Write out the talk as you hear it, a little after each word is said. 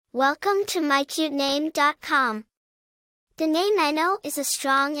Welcome to mycutename.com. The name Enno is a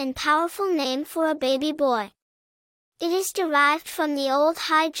strong and powerful name for a baby boy. It is derived from the Old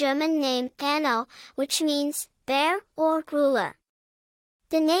High German name Enno, which means bear or ruler.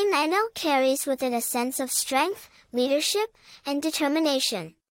 The name Enno carries with it a sense of strength, leadership, and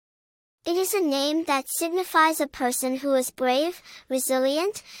determination. It is a name that signifies a person who is brave,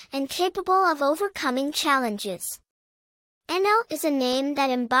 resilient, and capable of overcoming challenges. Enno is a name that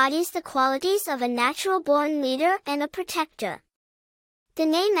embodies the qualities of a natural-born leader and a protector. The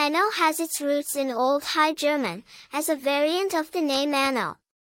name Enno has its roots in Old High German, as a variant of the name Anno.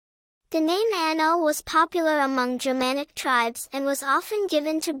 The name Anno was popular among Germanic tribes and was often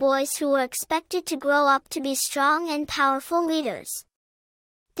given to boys who were expected to grow up to be strong and powerful leaders.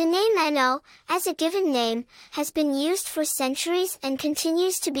 The name Enno, as a given name, has been used for centuries and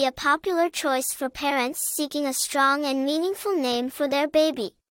continues to be a popular choice for parents seeking a strong and meaningful name for their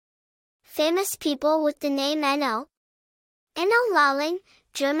baby. Famous people with the name Enno: Enno Lolling,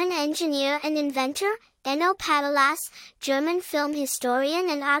 German engineer and inventor; Enno Padalas, German film historian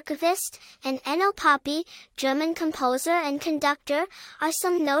and archivist; and Enno Poppy, German composer and conductor, are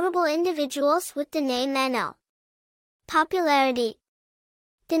some notable individuals with the name Enno. Popularity.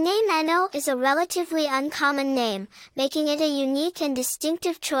 The name Enno is a relatively uncommon name, making it a unique and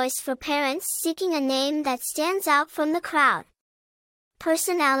distinctive choice for parents seeking a name that stands out from the crowd.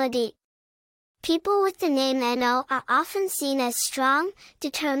 Personality. People with the name Enno are often seen as strong,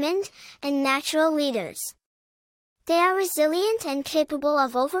 determined, and natural leaders. They are resilient and capable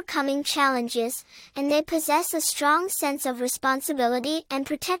of overcoming challenges, and they possess a strong sense of responsibility and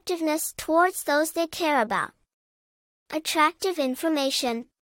protectiveness towards those they care about. Attractive information.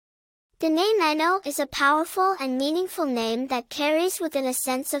 The name Enno is a powerful and meaningful name that carries with it a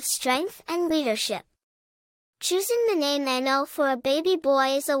sense of strength and leadership. Choosing the name Enno for a baby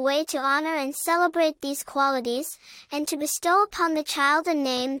boy is a way to honor and celebrate these qualities, and to bestow upon the child a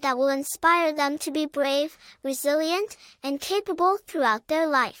name that will inspire them to be brave, resilient, and capable throughout their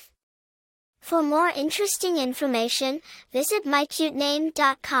life. For more interesting information, visit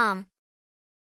mycutename.com.